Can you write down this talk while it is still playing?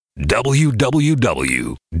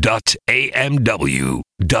www.amw.fm.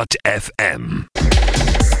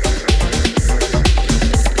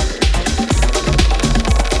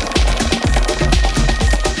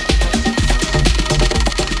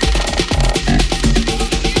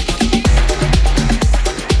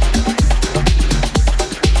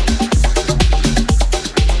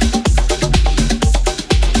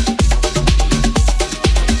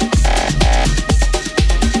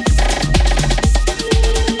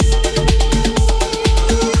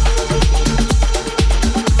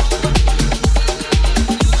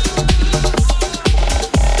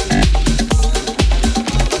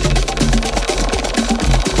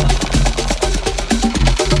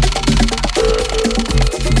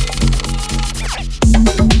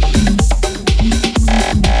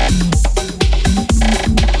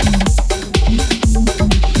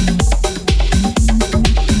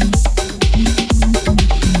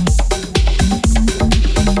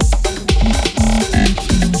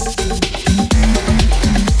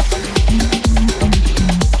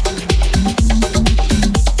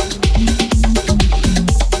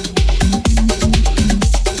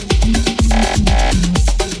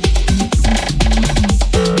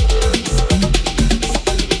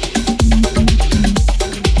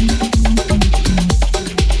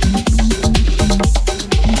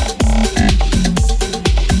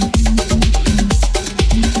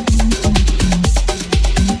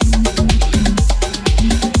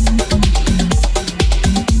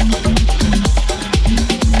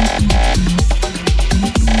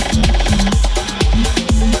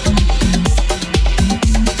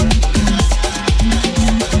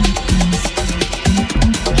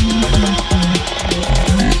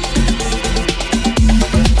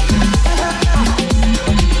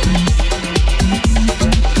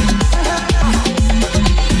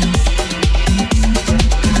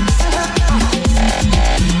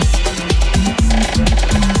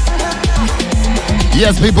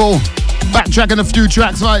 Yes, people, backtracking a few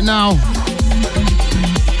tracks right now.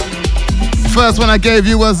 First one I gave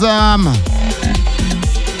you was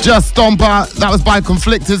Just Stomper. That was by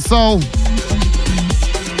Conflicted Soul.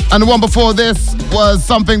 And the one before this was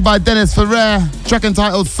something by Dennis Ferrer, track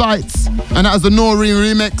entitled Sights, and that was the Noreen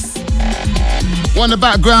remix. One in the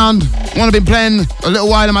background, one I've been playing a little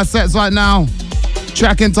while in my sets right now,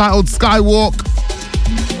 track entitled Skywalk.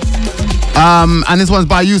 And this one's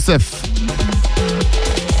by Yusuf.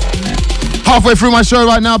 Halfway through my show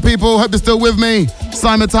right now, people. Hope you're still with me.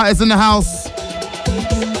 Simon Titus in the house.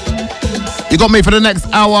 You got me for the next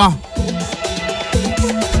hour.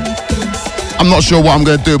 I'm not sure what I'm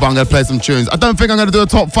going to do, but I'm going to play some tunes. I don't think I'm going to do a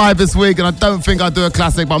top 5 this week, and I don't think I'll do a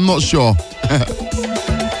classic, but I'm not sure.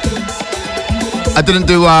 I didn't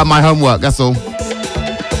do my homework, that's all.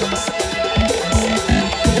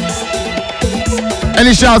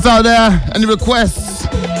 Any shouts out there? Any requests?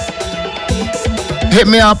 Hit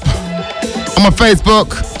me up. On my Facebook,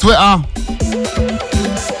 Twitter.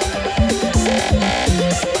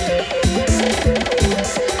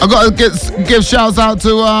 I've got to give shouts out to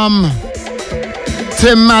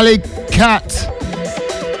Tim Malley, Cat.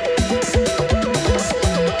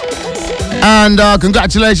 And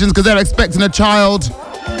congratulations, because they're expecting a child.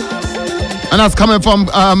 And that's coming from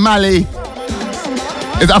Malley.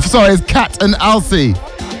 It's Cat and Alcy.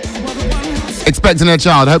 Expecting a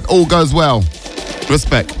child. Hope all goes well.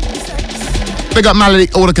 Respect. Big up Malley,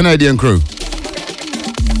 all the Canadian crew.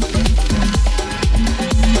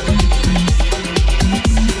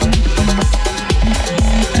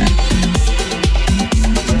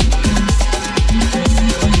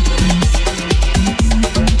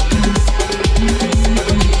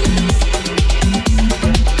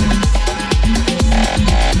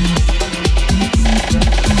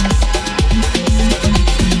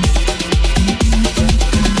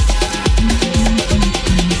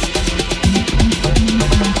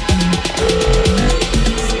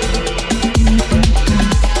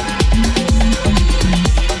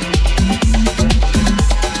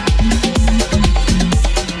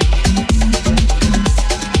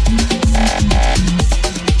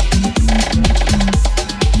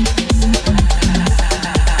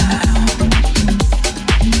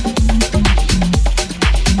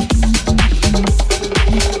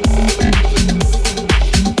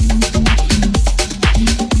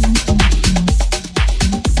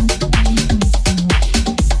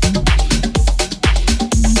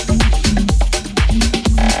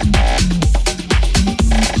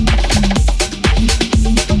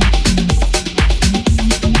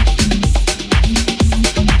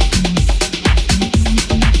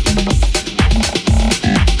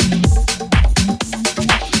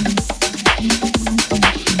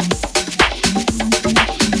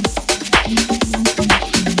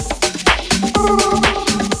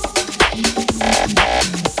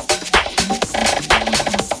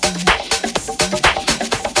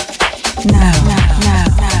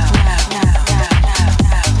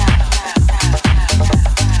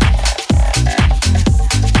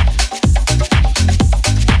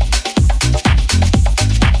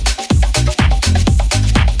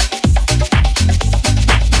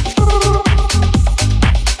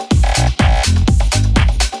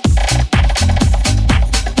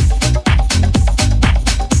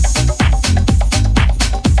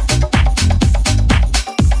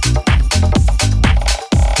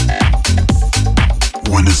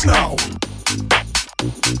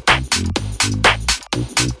 When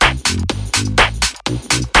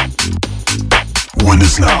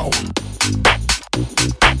is now?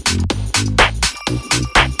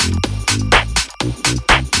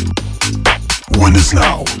 When is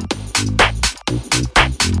now?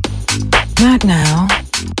 Not now.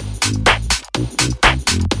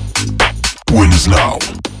 When is now?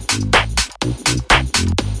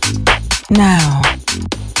 Now.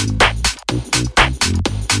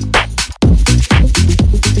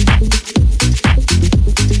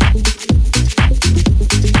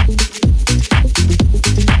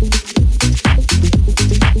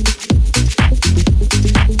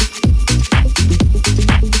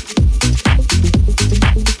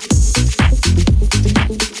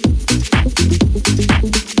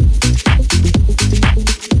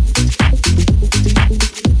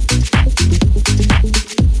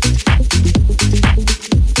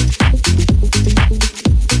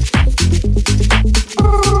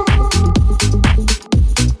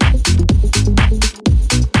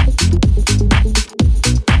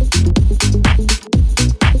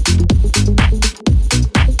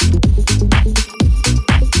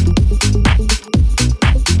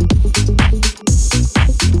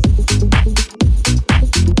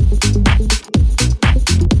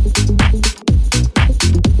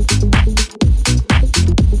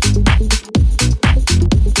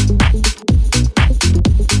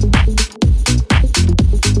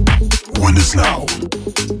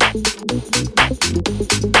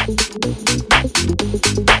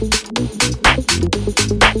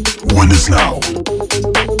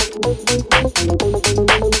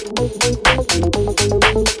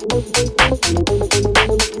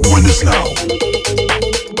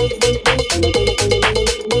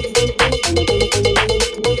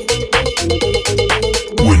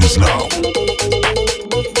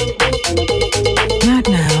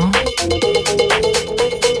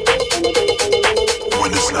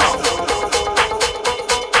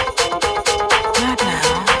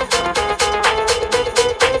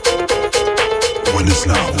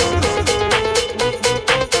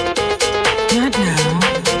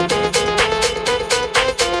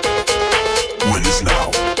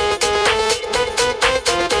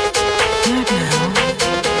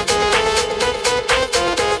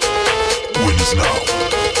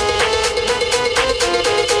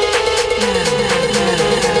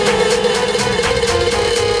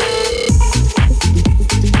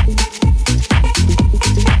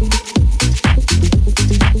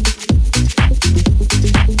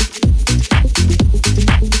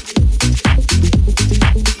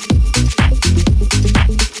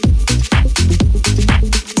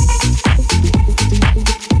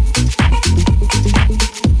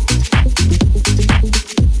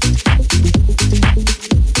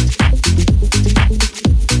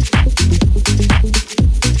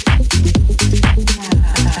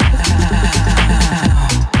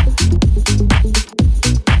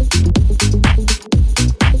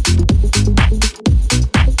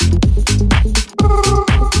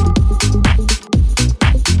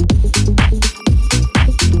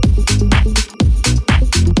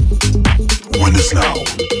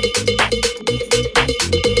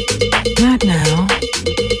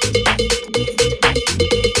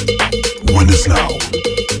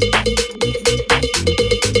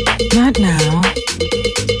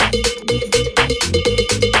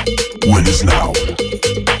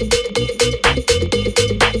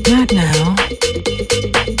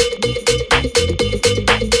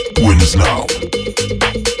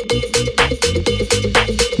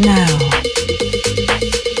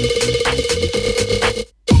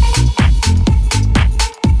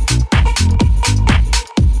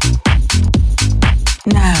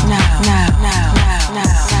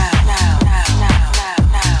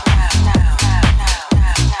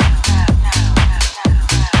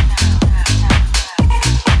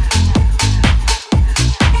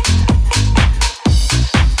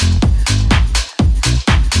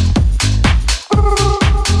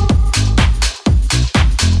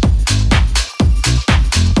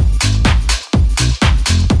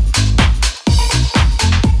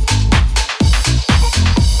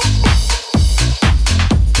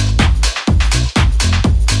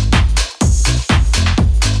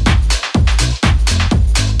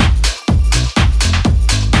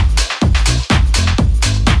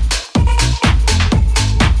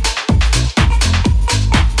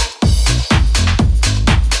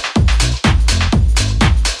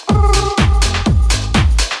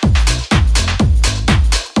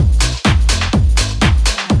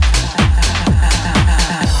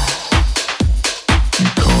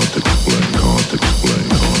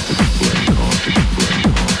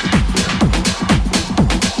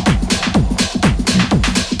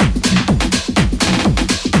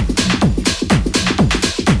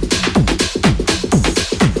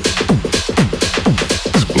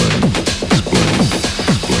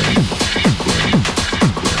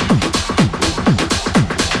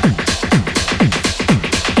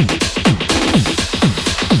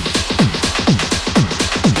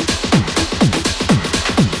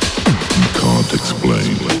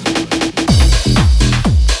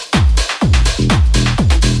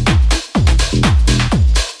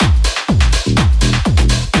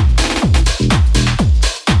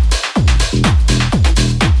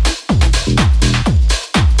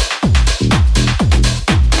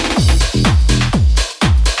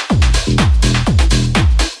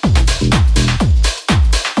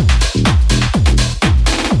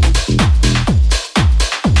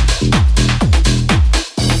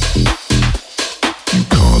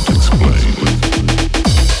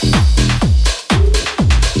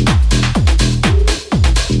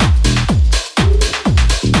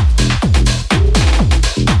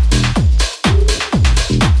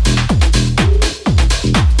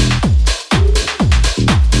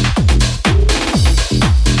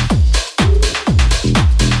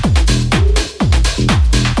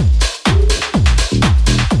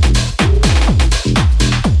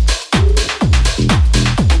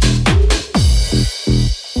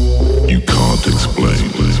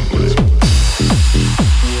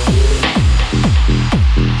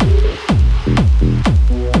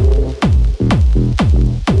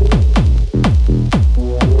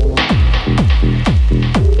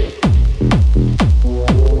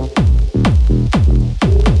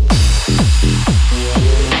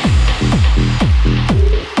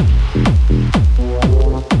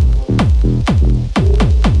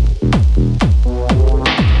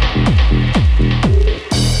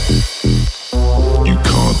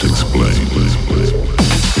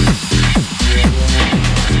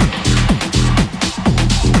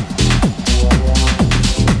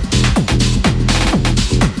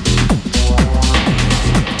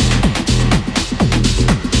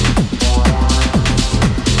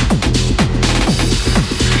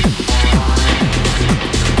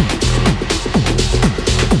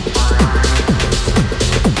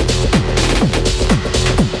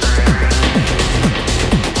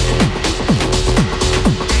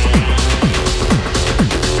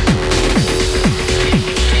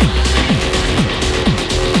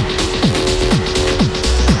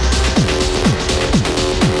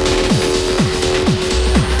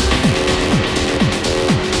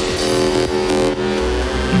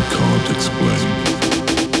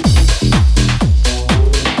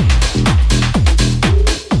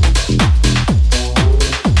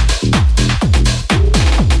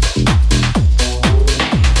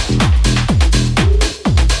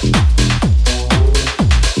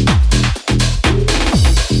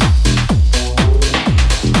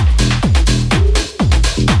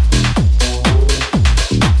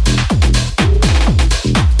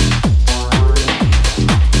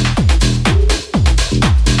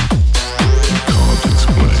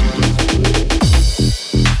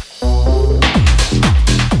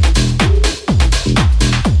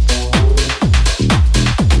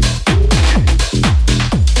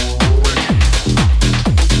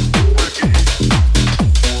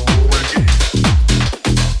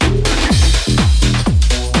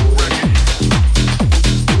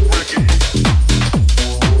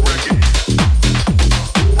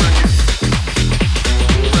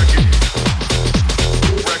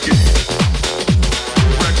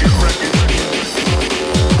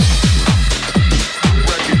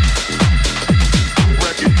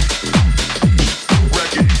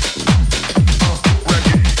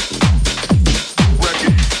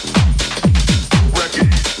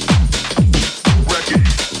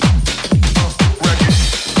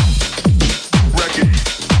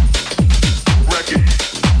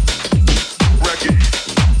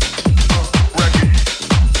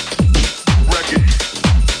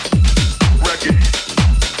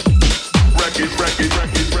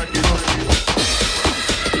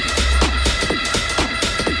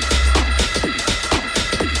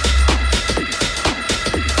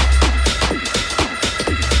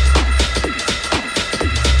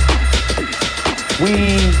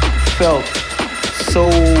 We felt so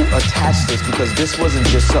attached to this because this wasn't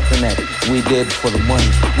just something that we did for the money.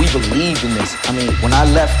 We believed in this. I mean, when I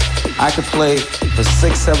left, I could play for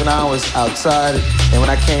 6-7 hours outside, and when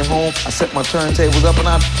I came home, I set my turntables up and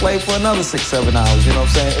I played for another 6-7 hours, you know what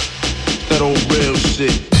I'm saying? That old real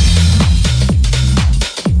shit.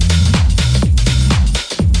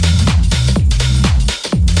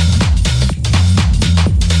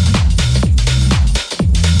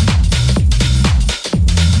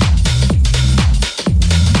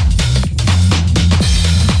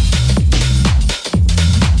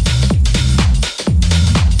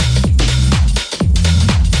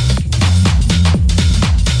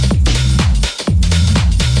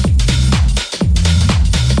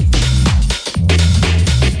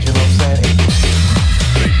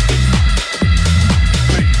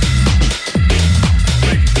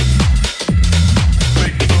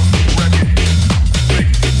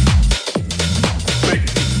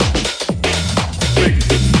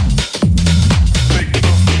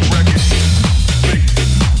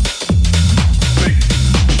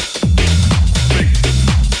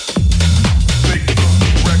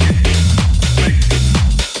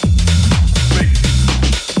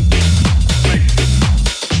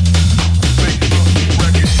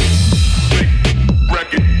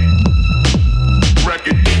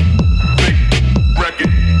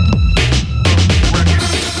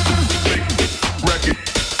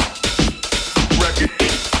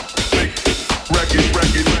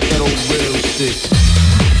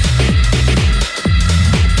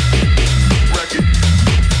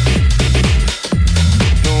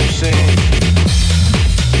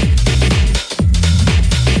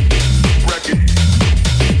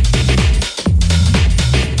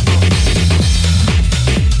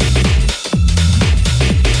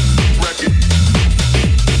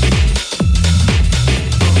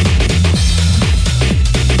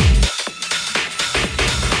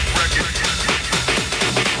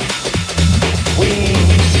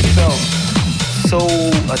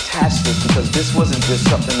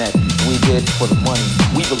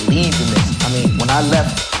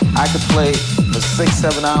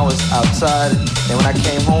 Outside, and when I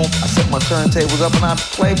came home, I set my turntables up and I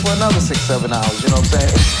played for another 6-7 hours, you know what I'm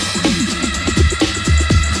saying?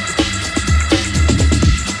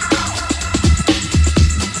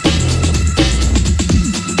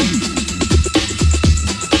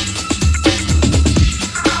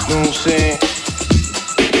 You know what I'm saying?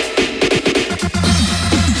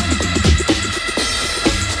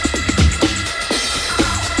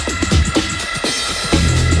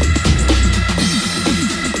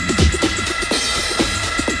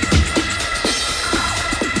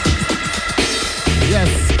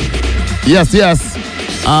 Yes.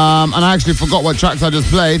 And I actually forgot what tracks I just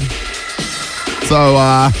played. So,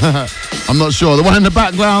 I'm not sure. The one in the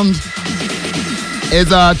background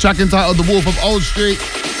is a track entitled The Wolf of Old Street.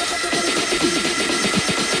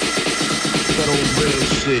 That old real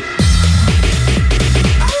shit.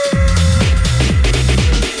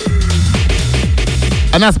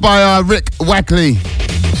 And that's by Rick Wackley.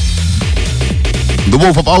 The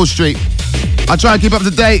Wolf of Old Street. I try and keep up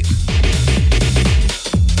to date.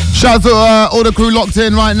 Shout out to all the crew locked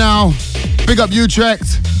in right now. Big up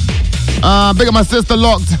Utrecht. Big up my sister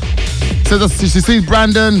locked. Says she sees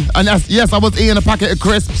Brandon. And yes, I was eating a packet of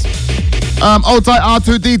crisps. Old tight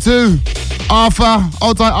R2D2. Arthur.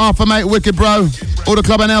 Old tight Arthur, mate. Wicked, bro. All the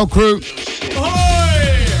Club NL crew.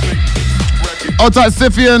 Old tight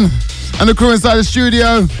Scythian. And the crew inside the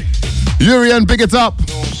studio. Urian, big it up.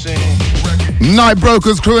 Night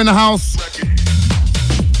Brokers crew in the house.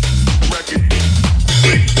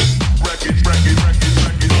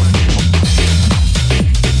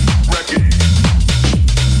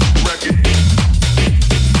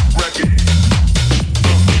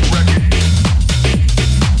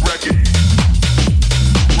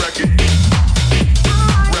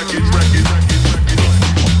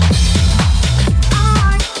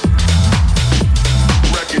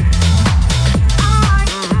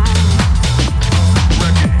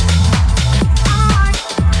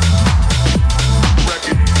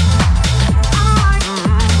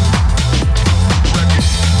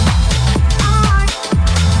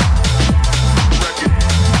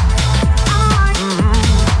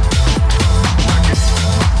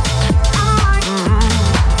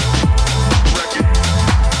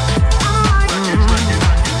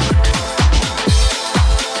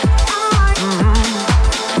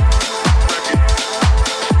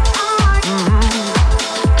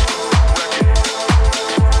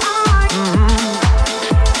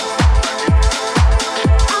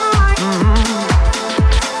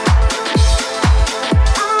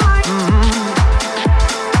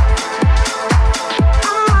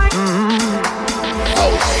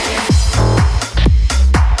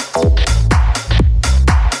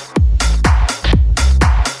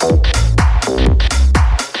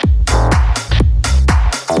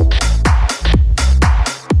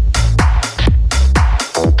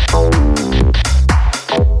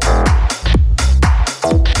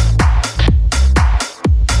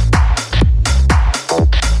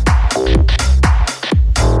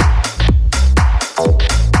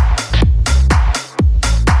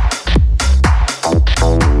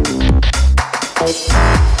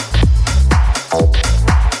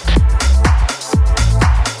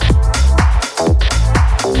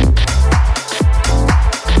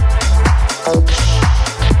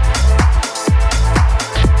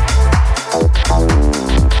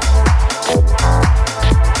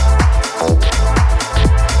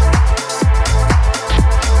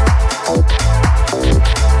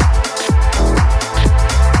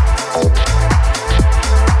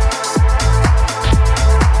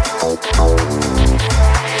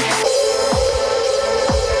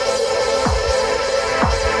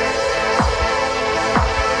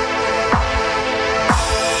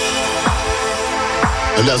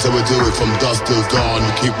 And that's how we do it from dusk till dawn.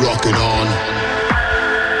 We keep rocking on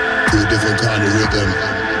to a different kind of rhythm.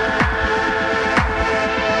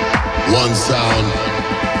 One sound,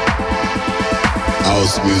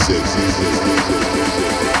 house music.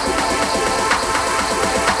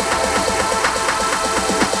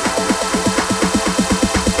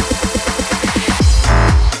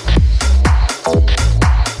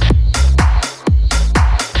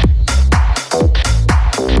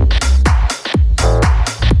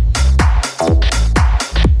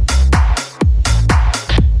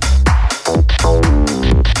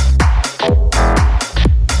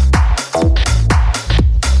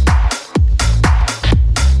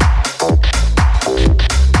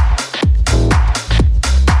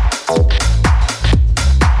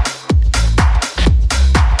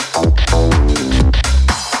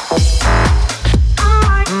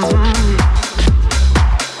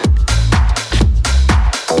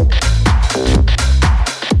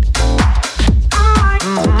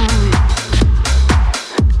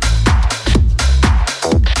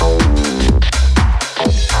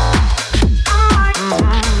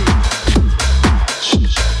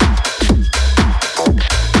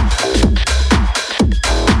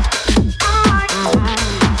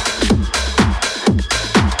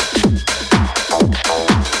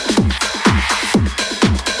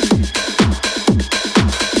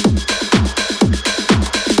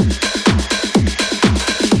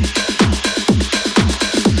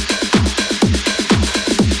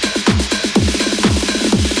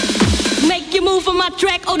 Make you move on my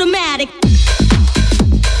track automatic.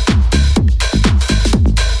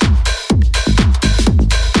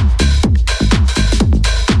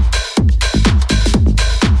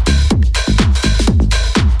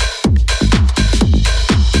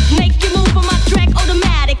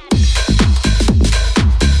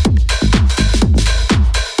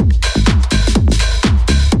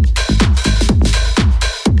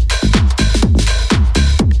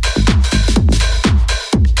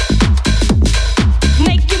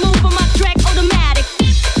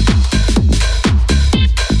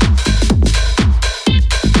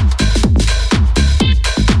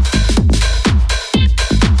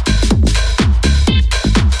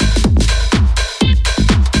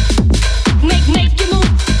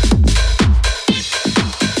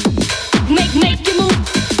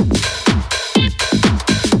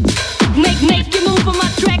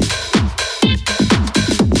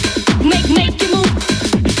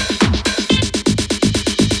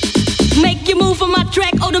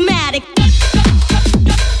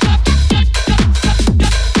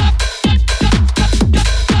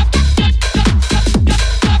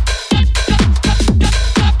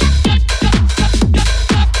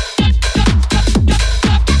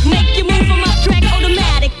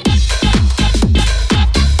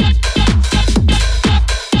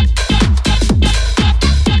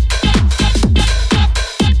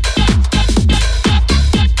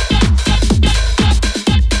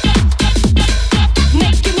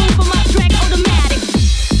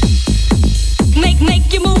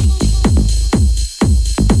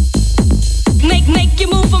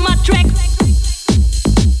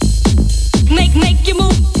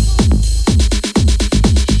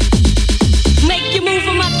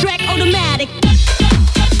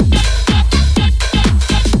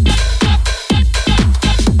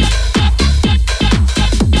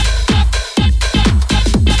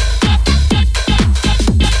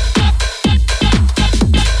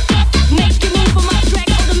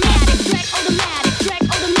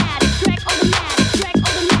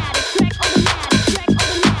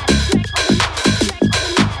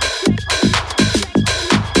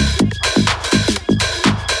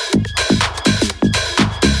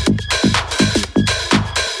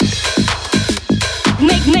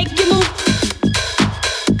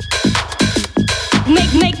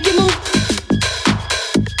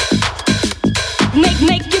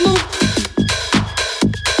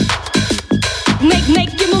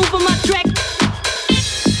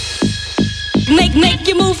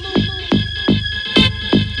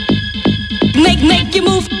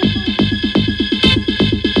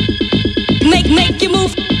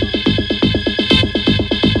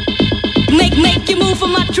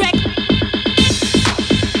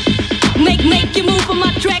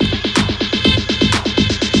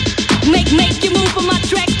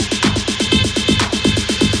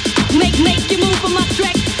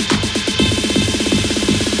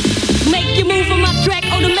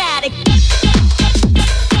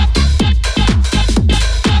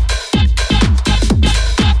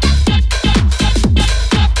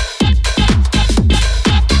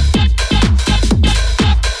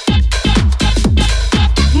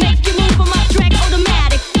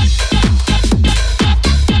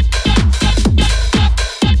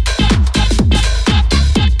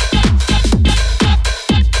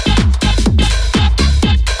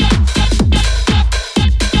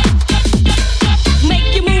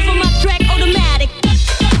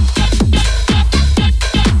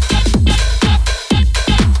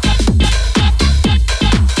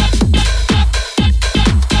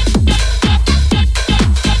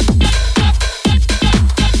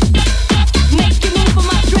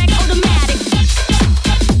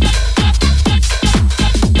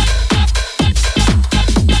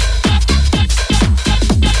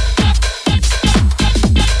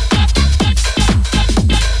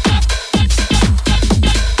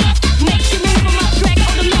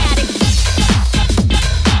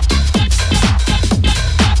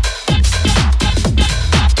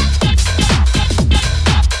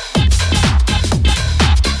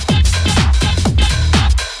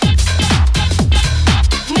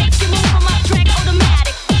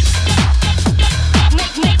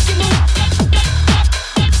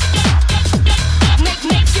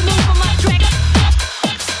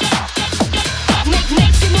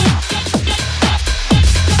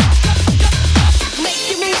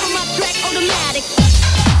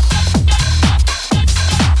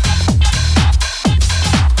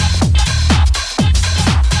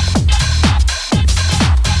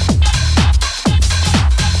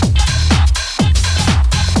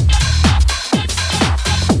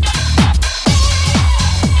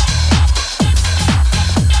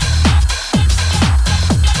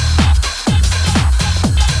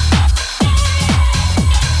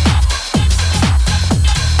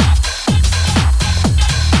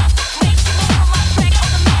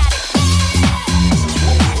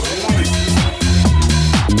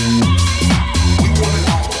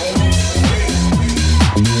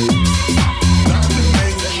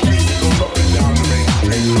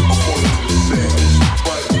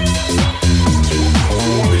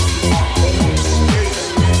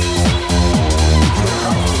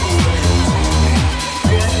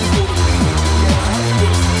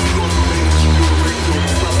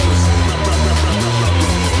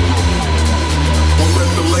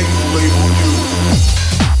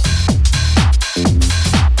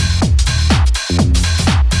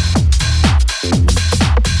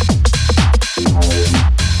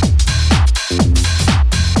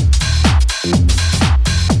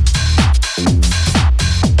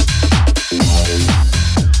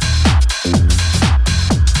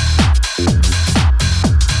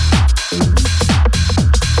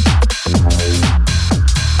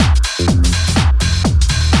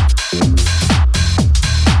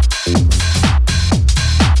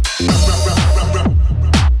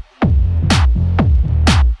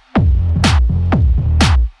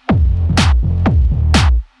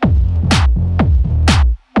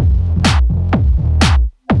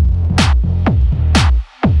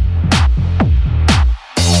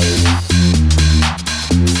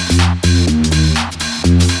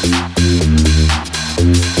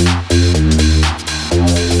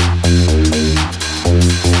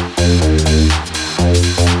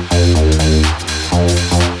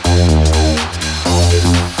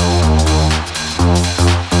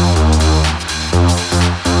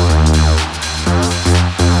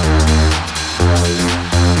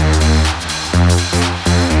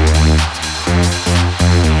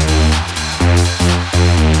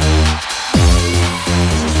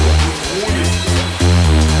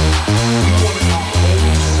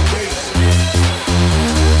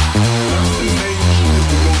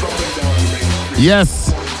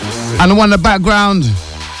 Yes. And the one in the background,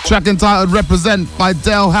 track entitled Represent by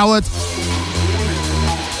Dale Howard.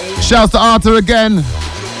 Shouts to Arthur again.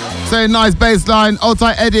 Saying nice bass line. Old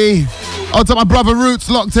tight Eddie. Old tight my brother Roots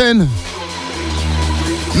locked in.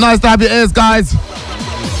 Nice to have your ears, guys. Don't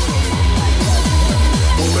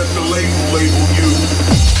let the label you.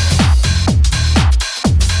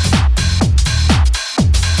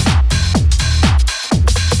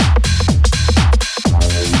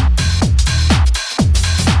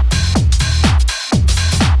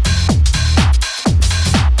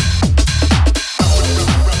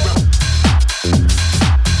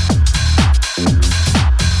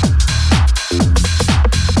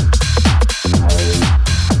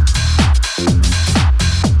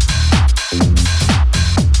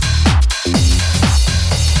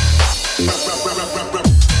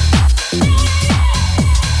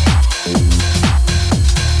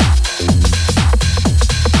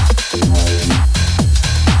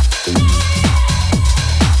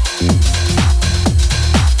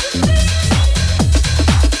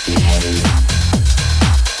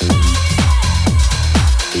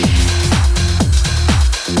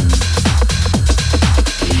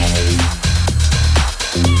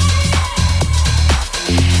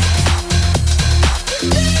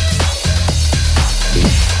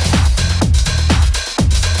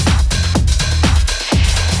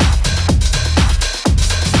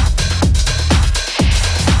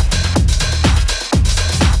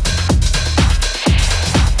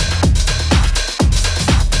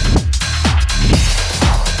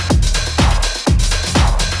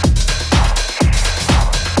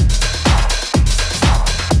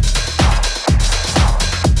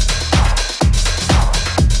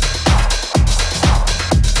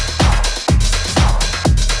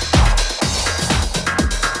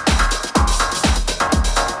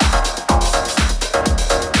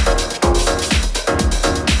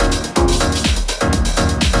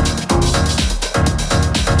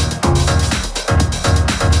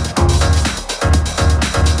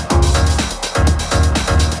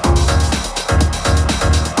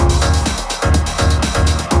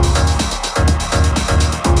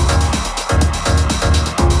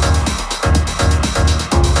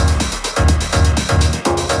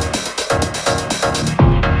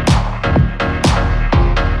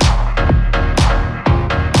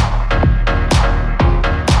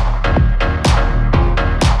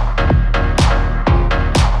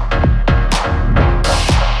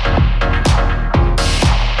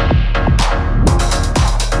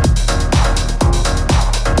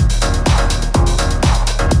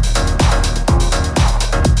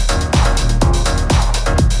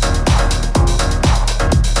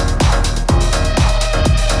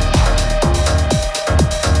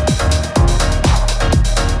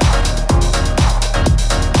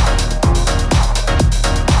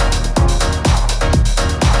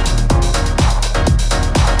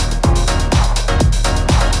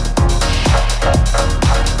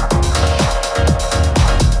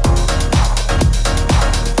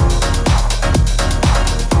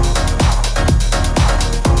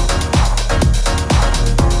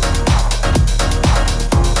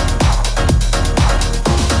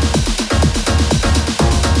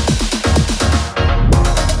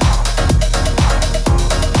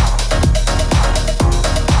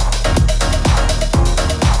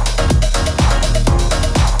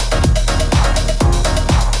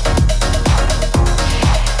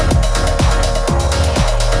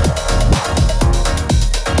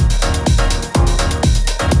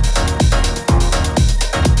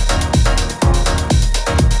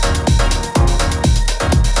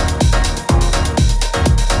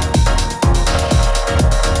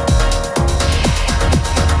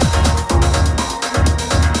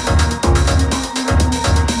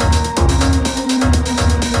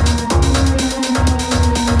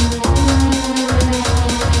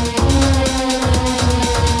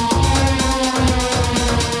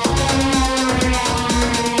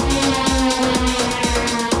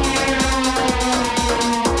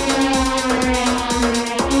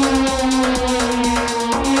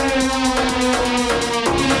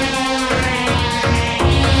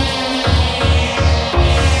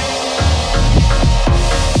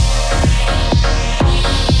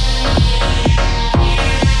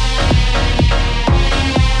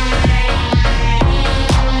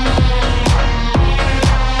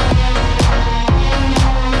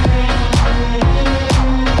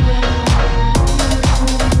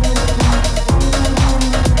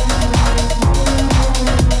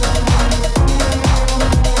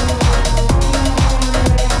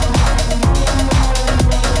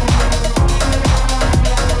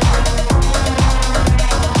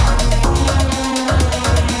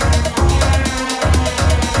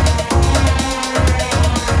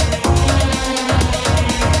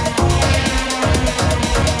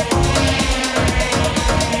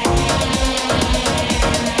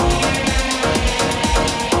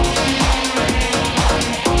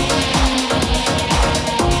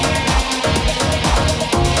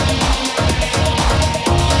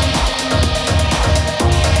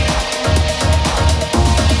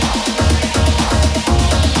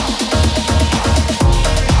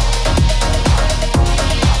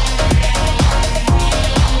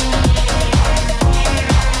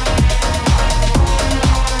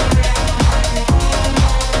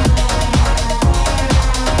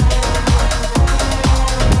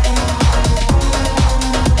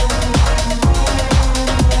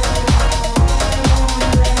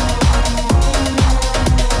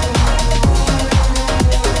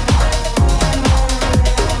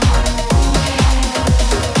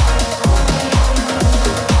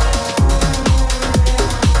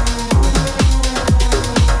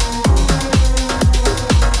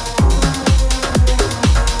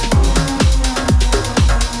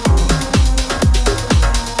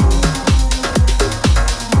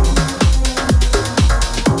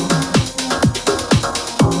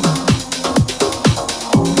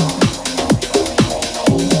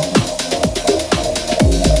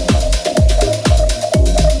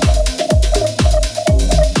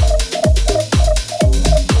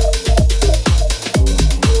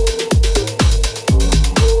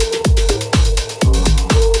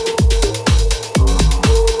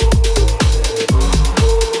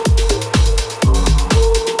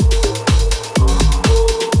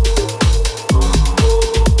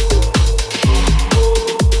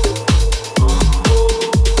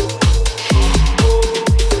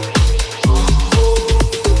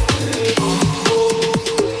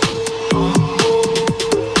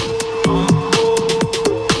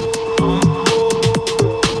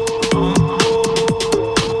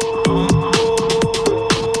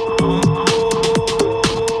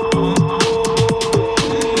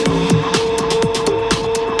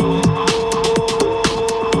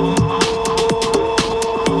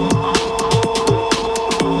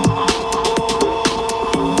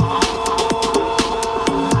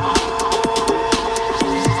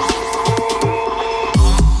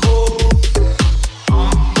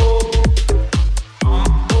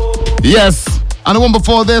 Yes, and the one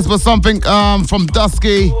before this was something from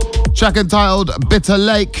Dusky, track entitled Bitter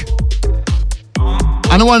Lake.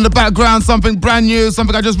 And the one in the background, something brand new,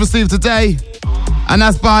 something I just received today. And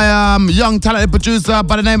that's by young talented producer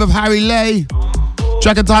by the name of Harry Lay.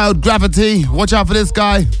 Track entitled Gravity. Watch out for this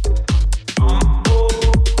guy.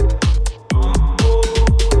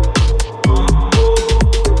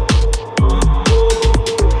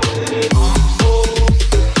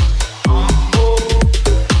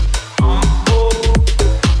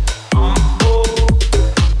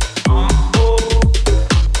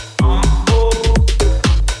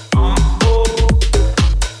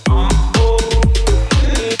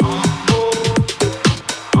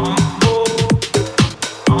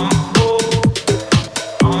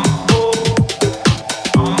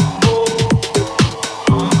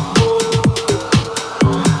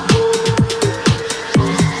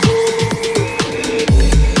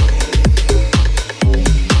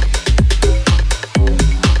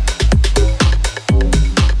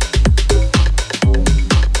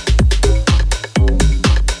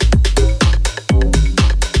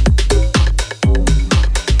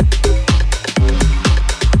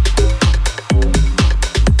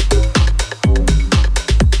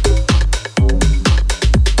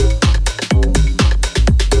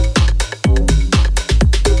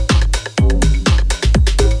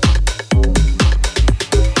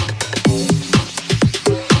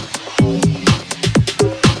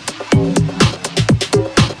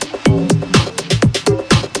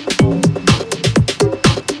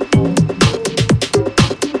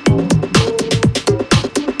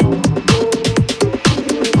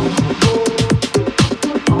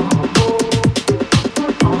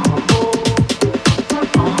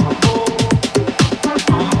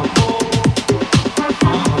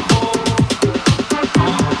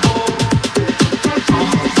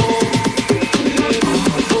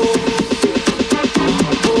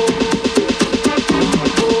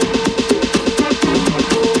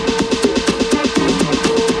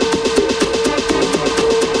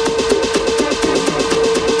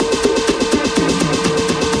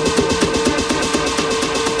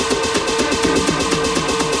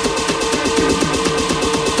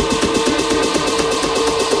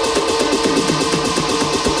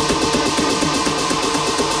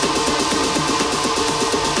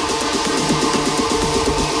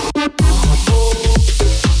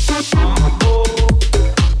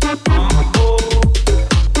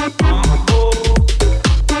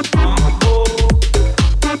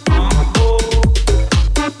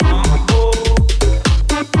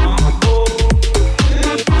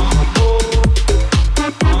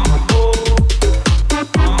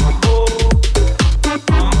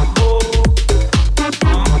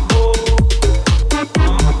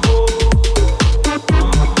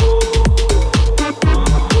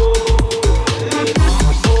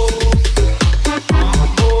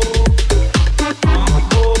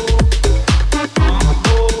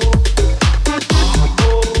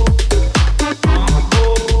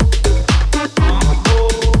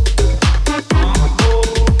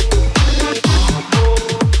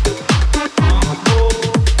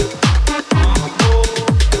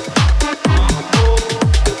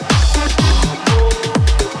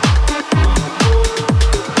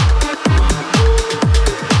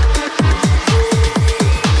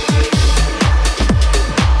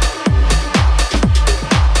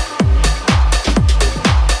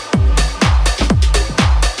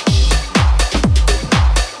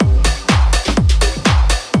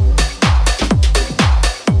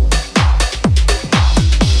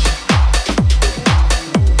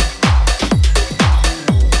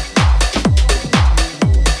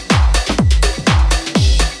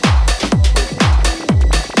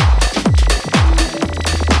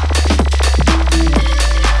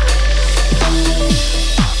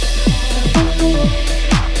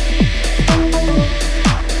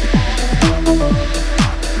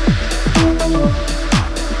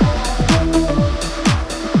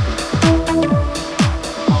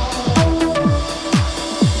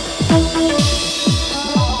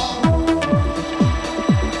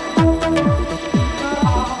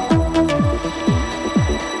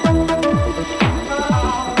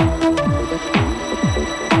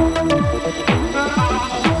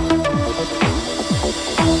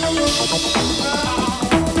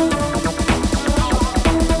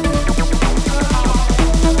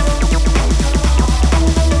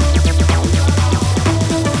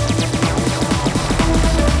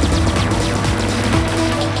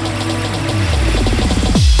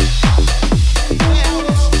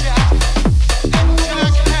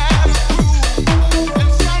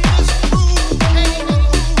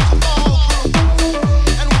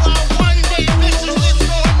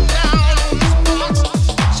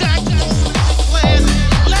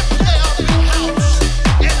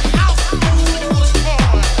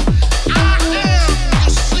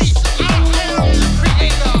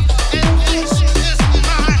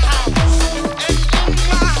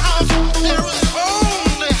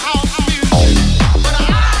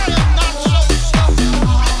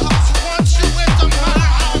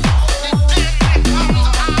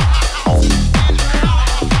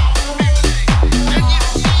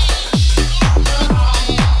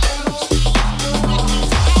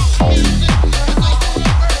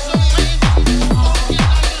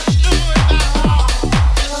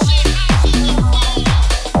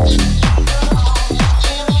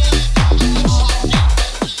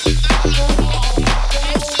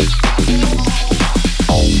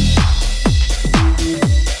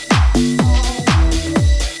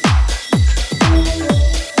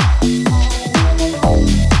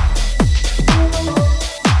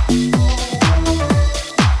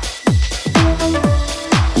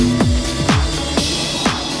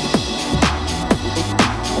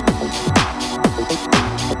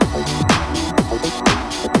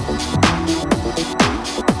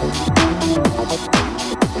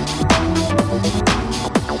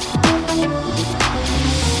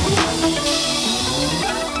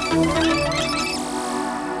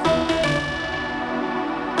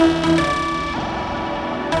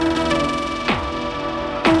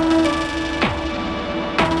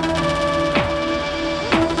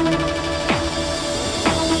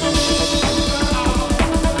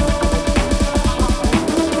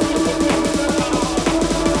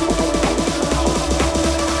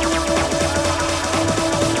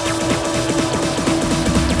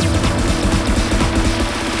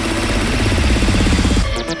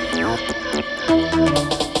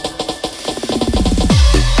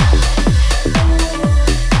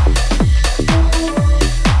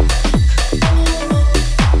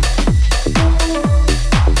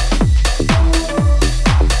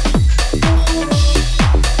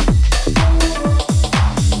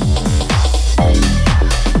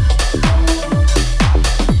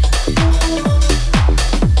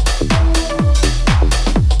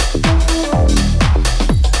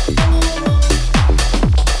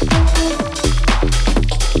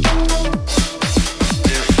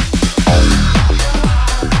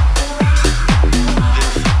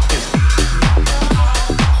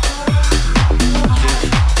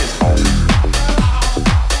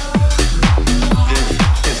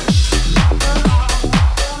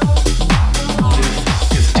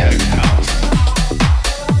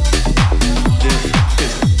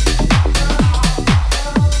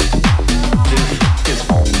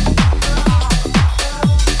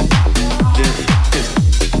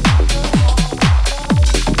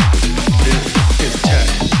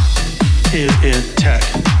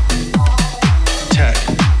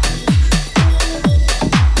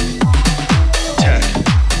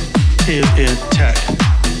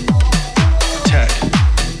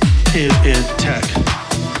 Is it tech?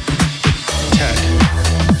 Tech.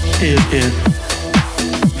 Is it?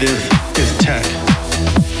 This is tech.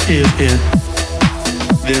 Is it?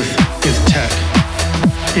 This is tech.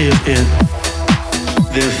 Is it?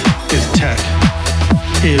 This is tech.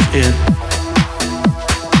 Is it?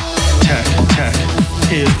 Tech, tech.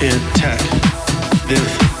 Is it tech? This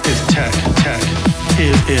is tech, tech.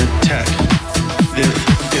 Is it tech? This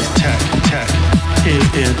is tech, tech. Is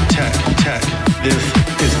it tech, tech? This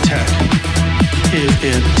is tech. Is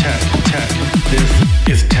it tech, tech? This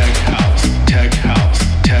is tech house, tech house,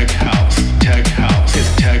 tech house, tech house.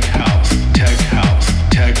 It's tech house, tech house,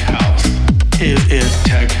 tech house. Is it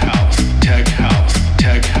tech house, tech house,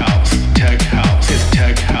 tech house, tech house? It's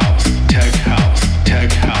tech house, tech house,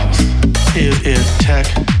 tech house. Is it tech?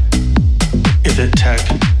 Is it tech?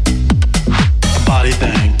 A body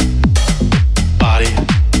thing. Body.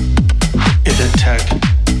 Is it tech?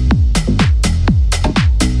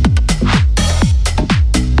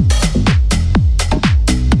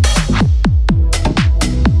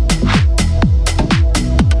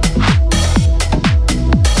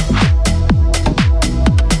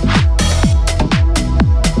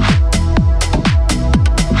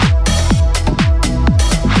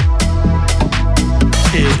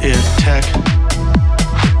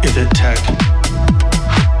 Is it tech?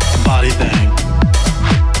 A body thing.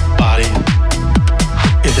 Body.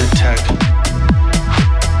 Is it tech?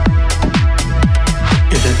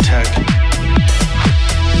 Is it tech?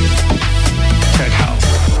 Tech house.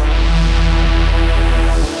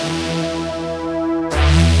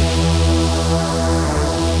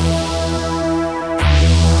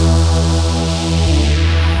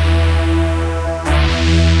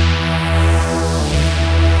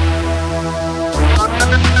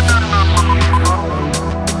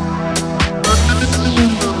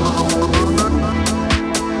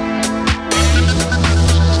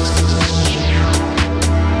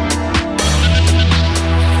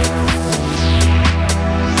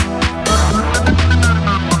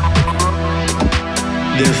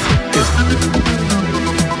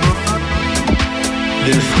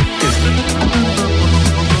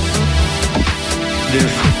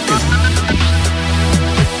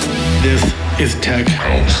 Is tech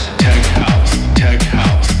house, tech house, tech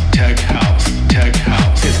house, tech house, tech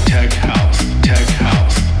house. It's tech house, tech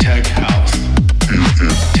house, tech house.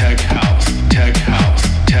 Tech house, tech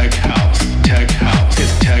house, tech house, tech house.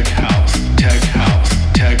 It's tech house, tech house,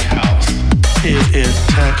 tech house. Is it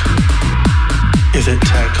tech? Is it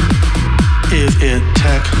tech? Is it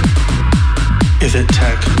tech? Is it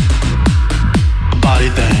tech? A body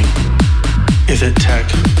thing. Is it tech?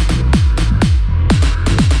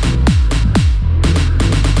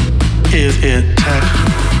 Is it tech?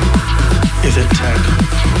 Is it tech?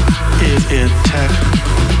 Is it tech?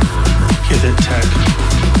 Is it tech?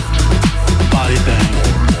 Body thing.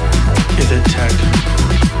 Is it tech?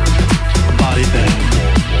 A body thing.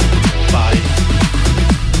 Body.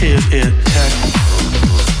 Is it tech?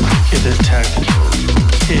 Is it tech?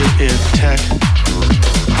 Is it tech?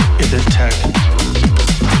 Is it tech?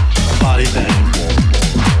 A body thing.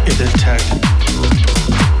 Is it tech?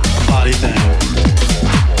 A body thing.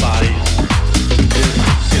 Body. This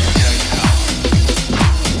is tech house.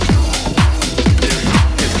 This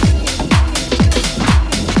is.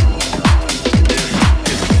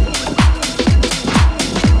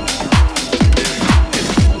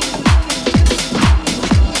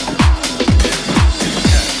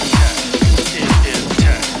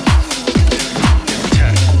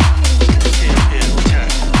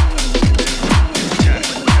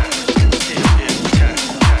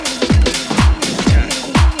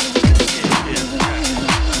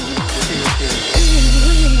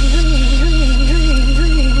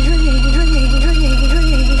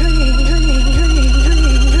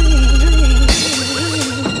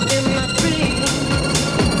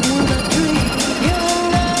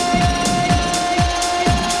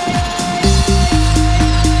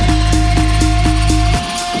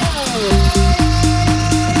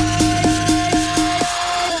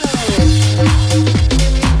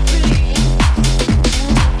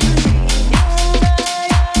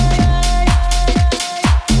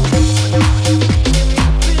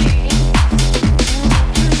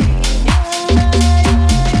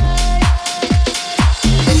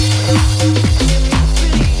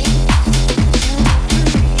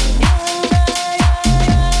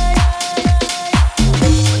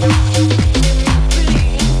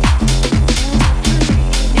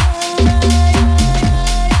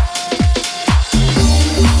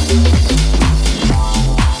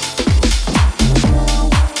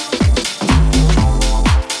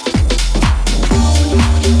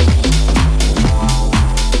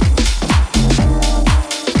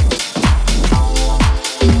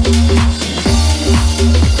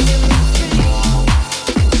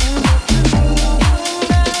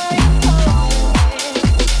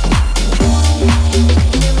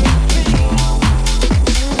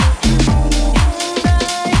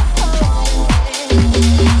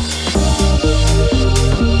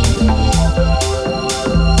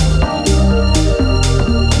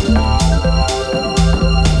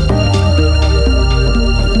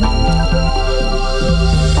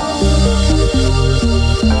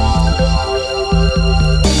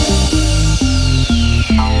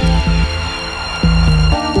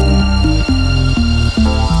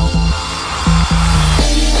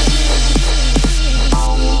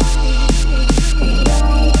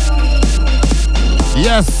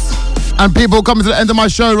 And people coming to the end of my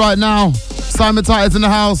show right now. Simon Titus in the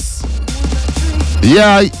house.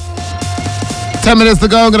 Yeah. 10 minutes to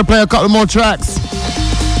go. I'm going to play a couple more tracks.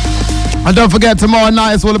 And don't forget, tomorrow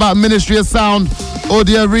night it's all about Ministry of Sound,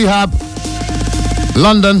 Audio Rehab,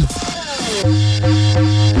 London.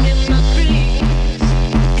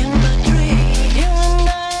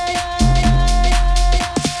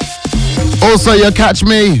 Also, you'll catch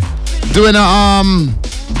me doing a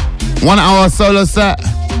 1 hour solo set.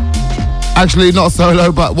 Actually, not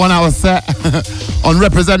solo, but 1 hour set on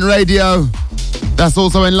Represent Radio. That's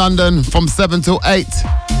also in London from 7 till 8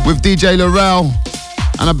 with DJ Laurel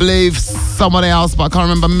and I believe somebody else, but I can't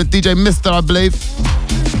remember, DJ Mister, I believe.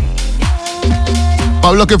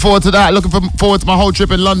 But looking forward to that. Looking forward to my whole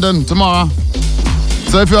trip in London tomorrow.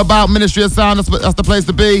 So if you're about Ministry of Sound, that's the place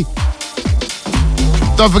to be.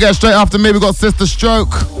 Don't forget, straight after me, we've got Sister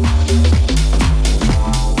Stroke.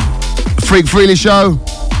 Freak Freely Show.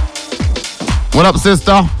 What up,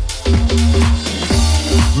 sister?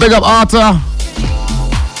 Big up, Arta.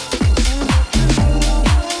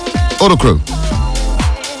 All the crew.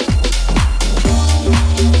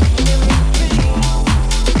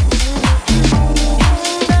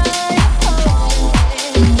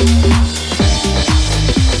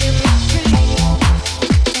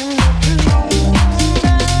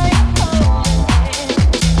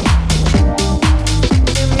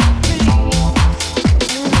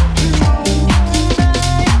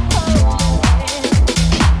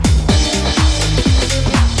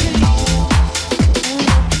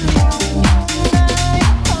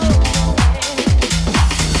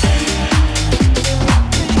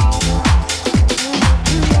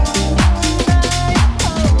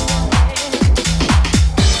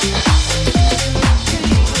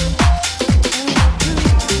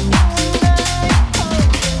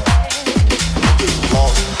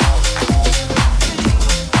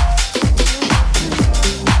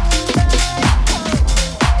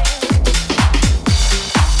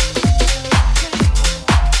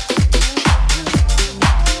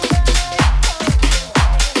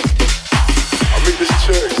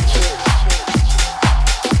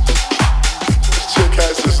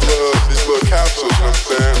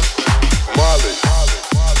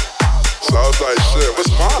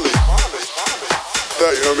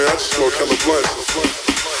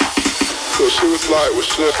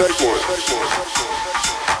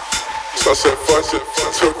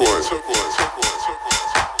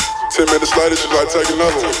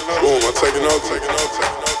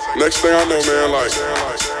 Next thing I know, man, like,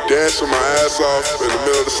 dancing my ass off in the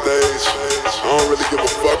middle of the stage. I don't really give a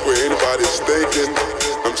fuck what anybody's thinking.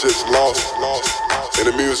 I'm just lost in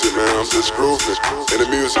the music, man. I'm just grooving. In the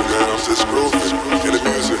music, man. I'm just grooving. In the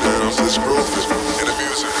music, man. I'm just grooving. In the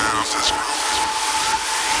music, man. I'm just grooving.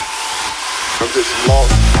 I'm just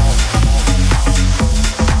lost.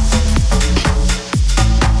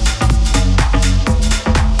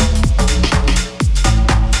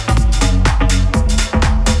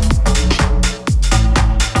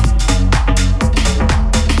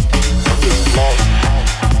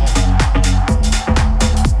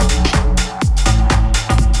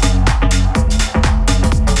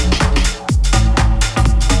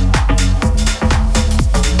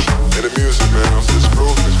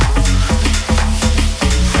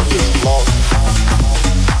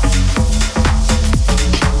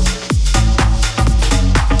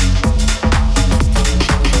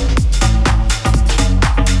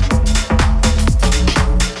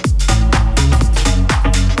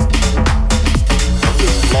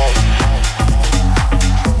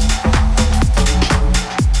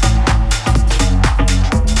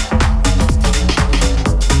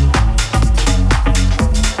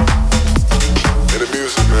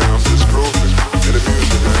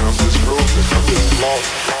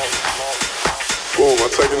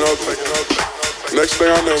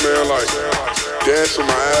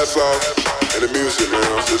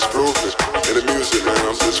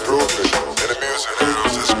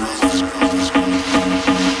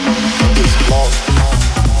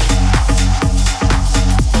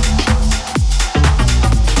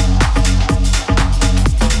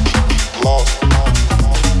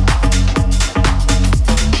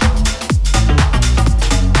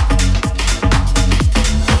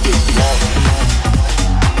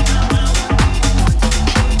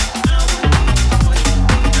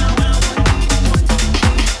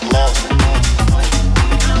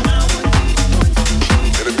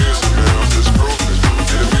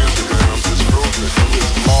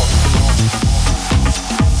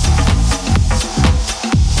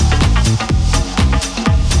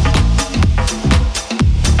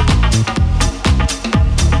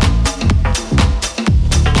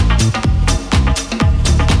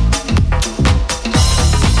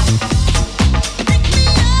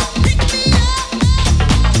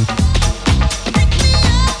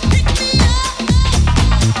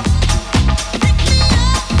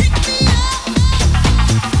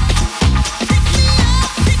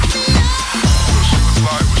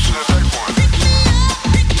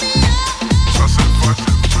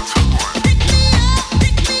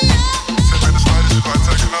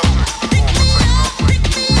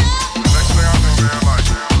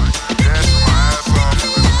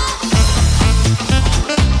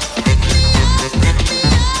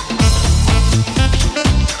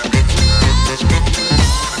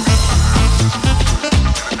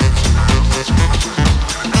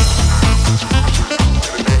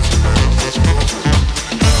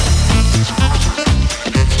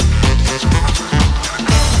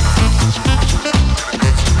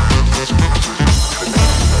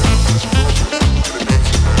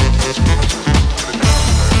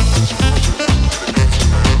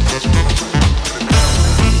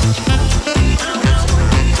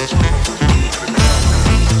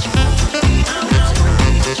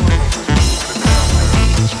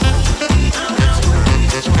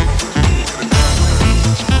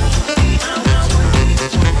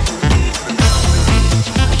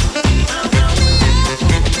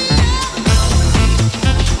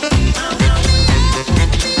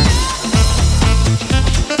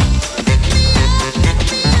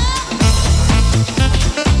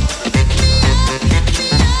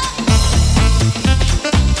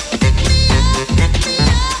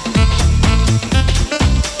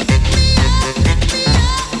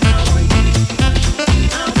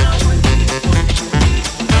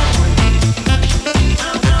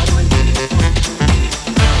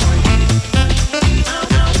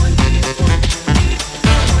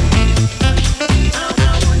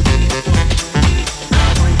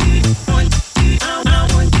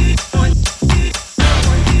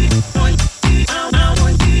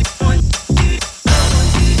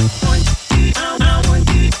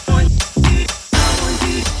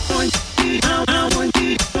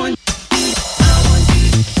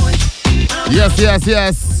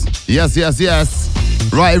 Yes.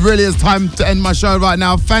 Right, it really is time to end my show right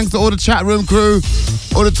now. Thanks to all the chat room crew,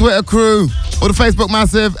 all the Twitter crew, all the Facebook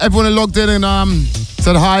massive, everyone who logged in and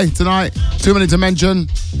said hi tonight. Too many to mention.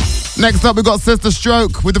 Next up, we've got Sister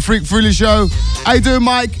Stroke with the Freak Freely Show. How you doing,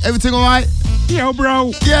 Mike? Everything all right? Yo,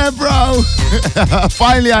 bro. Yeah, bro.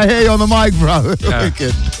 Finally, I hear you on the mic, bro. Yeah.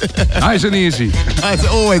 Wicked. Nice and easy. It's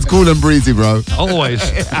always cool and breezy, bro. Always.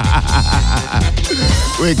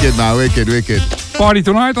 Wicked, man. Wicked. Party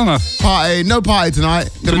tonight or not? Party. No party tonight.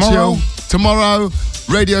 Gonna Tomorrow? chill. Tomorrow,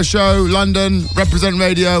 radio show, London, Represent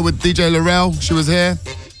Radio with DJ Lorel. She was here.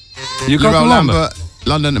 You got Lorel to London? Lambert,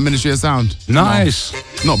 London Ministry of Sound. Nice.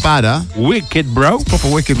 Not bad, huh? Wicked, bro. Proper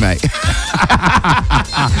wicked, mate.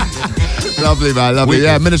 Lovely, man. Lovely. Wicked.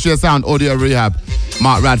 Yeah, Ministry of Sound, Audio Rehab.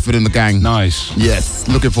 Mark Radford and the gang. Nice. Yes,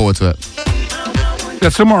 looking forward to it.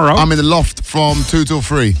 That's tomorrow. I'm in the loft from 2 till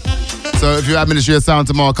 3. So if you're at Ministry of Sound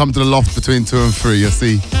tomorrow, come to the loft between 2 and 3. You'll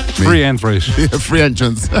see me. Free entries. Free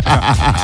entrance.